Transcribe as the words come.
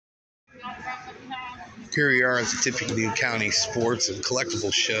Here we are at the Tippecanoe County Sports and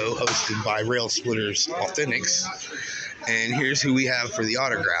Collectibles Show hosted by Rail Splitters Authentics. And here's who we have for the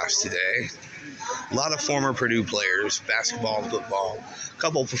autographs today. A lot of former Purdue players, basketball and football. A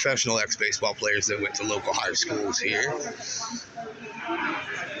couple of professional ex-baseball players that went to local high schools here.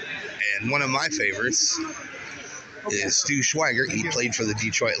 And one of my favorites is Stu Schweigert. He played for the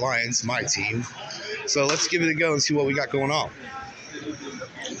Detroit Lions, my team. So let's give it a go and see what we got going on.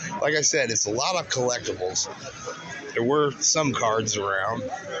 Like I said, it's a lot of collectibles. There were some cards around.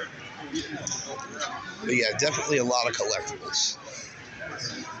 But yeah, definitely a lot of collectibles.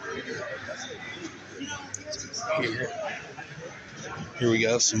 Here we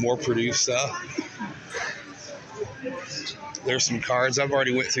go, some more Purdue stuff. There's some cards. I've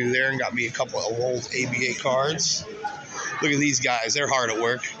already went through there and got me a couple of old ABA cards. Look at these guys. They're hard at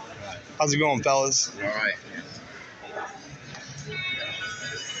work. How's it going, fellas? All right.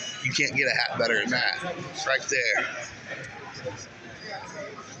 You can't get a hat better than that. It's right there.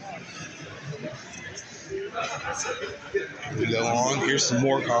 Here we go on. Here's some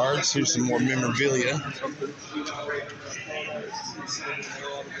more cards. Here's some more memorabilia.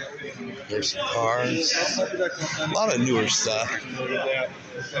 Here's some cards. A lot of newer stuff.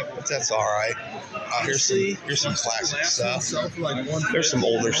 But that's all right. Here's some classic stuff. There's some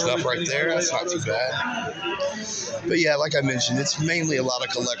older stuff right there. That's not too bad. But yeah, like I mentioned, it's mainly a lot of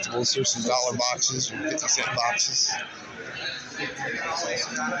collectibles. There's some dollar boxes, 50-cent boxes.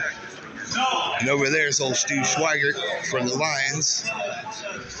 And over there is old Stu Schweigert for the Lions.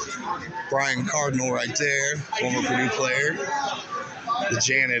 Brian Cardinal right there, former Purdue player. The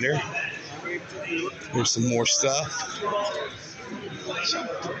janitor. Here's some more stuff.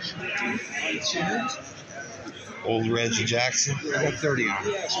 Old Reggie Jackson. I got 30 on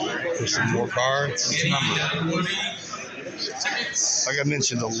it. There's some more cards. Like I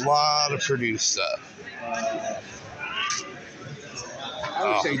mentioned, a lot of Purdue stuff.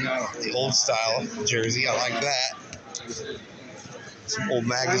 The old style jersey, I like that. Some old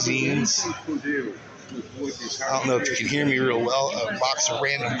magazines. I don't know if you can hear me real well. A box of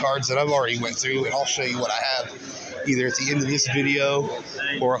random cards that I've already went through, and I'll show you what I have either at the end of this video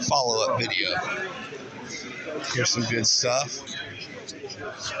or a follow-up video. Here's some good stuff.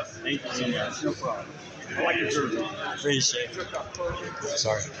 Thank you so much. No problem. I like your jersey. Appreciate it.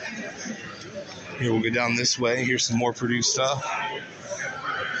 Sorry. Here we'll go down this way. Here's some more Purdue stuff.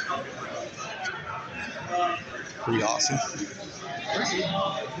 Pretty awesome.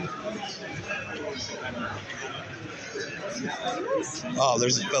 Oh,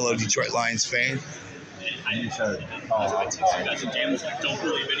 there's a fellow Detroit Lions fan. I need to that's a game like don't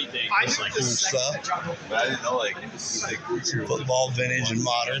believe anything. There's some cool stuff. But I didn't know Some football, vintage and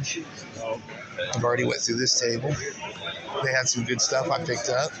modern. I've already went through this table. They had some good stuff I picked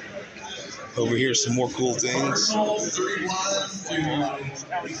up. Over here, some more cool things.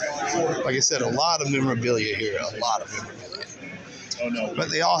 Like I said, a lot of memorabilia here. A lot of memorabilia. Oh no! But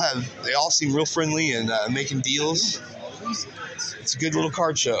they all seem real friendly and making deals. It's a good little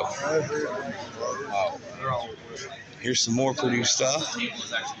card show. Here's some more Purdue stuff.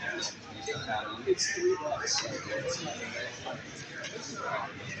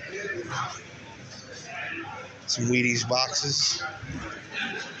 Some Wheaties boxes.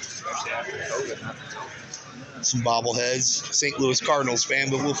 Some bobbleheads. St. Louis Cardinals fan,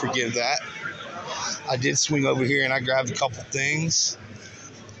 but we'll forgive that. I did swing over here and I grabbed a couple things.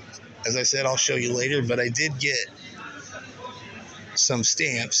 As I said, I'll show you later, but I did get some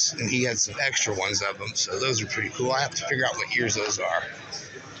stamps, and he had some extra ones of them, so those are pretty cool. I have to figure out what years those are.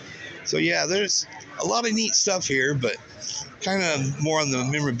 So yeah, there's a lot of neat stuff here, but kind of more on the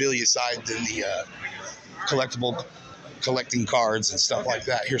memorabilia side than the collecting cards and stuff like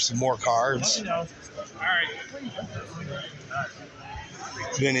that. Here's some more cards.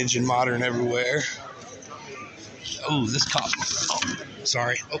 Vintage and modern everywhere. Oh, this caught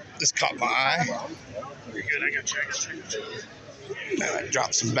my eye. You're good. I got you. And I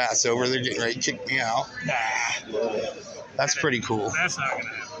dropped some bats over. They're getting ready to kick me out. Nah. That's pretty cool. That's not going to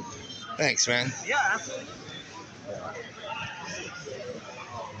happen. Thanks, man. Yeah, absolutely.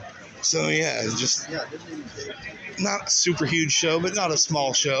 So, yeah, just not a super huge show, but not a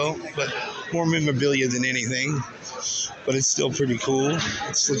small show. But more memorabilia than anything. But it's still pretty cool.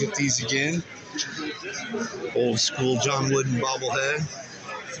 Let's look at these again. Old school John Wooden bobblehead.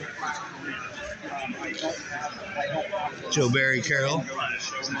 Joe Barry Carroll.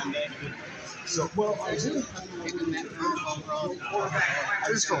 Some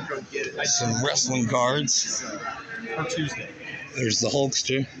wrestling cards. There's the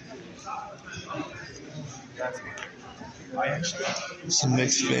Hulkster. Some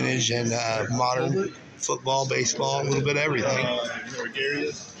mixed vintage and modern. football, baseball, a little bit of everything.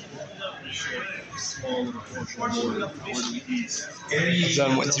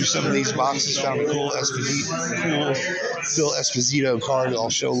 Went through some of these boxes, found a cool Phil Esposito card I'll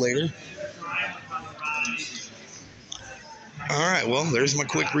show later. All right, well, there's my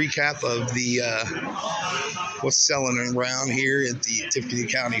quick recap of the what's selling around here at the Tippecanoe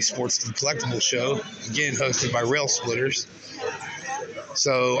County Sports and Collectible Show, again hosted by Rail Splitters.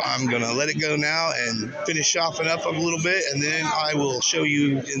 So I'm going to let it go now and finish shopping up a little bit, and then I will show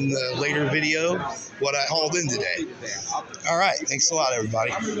you in the later video what I hauled in today. All right, thanks a lot,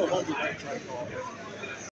 everybody.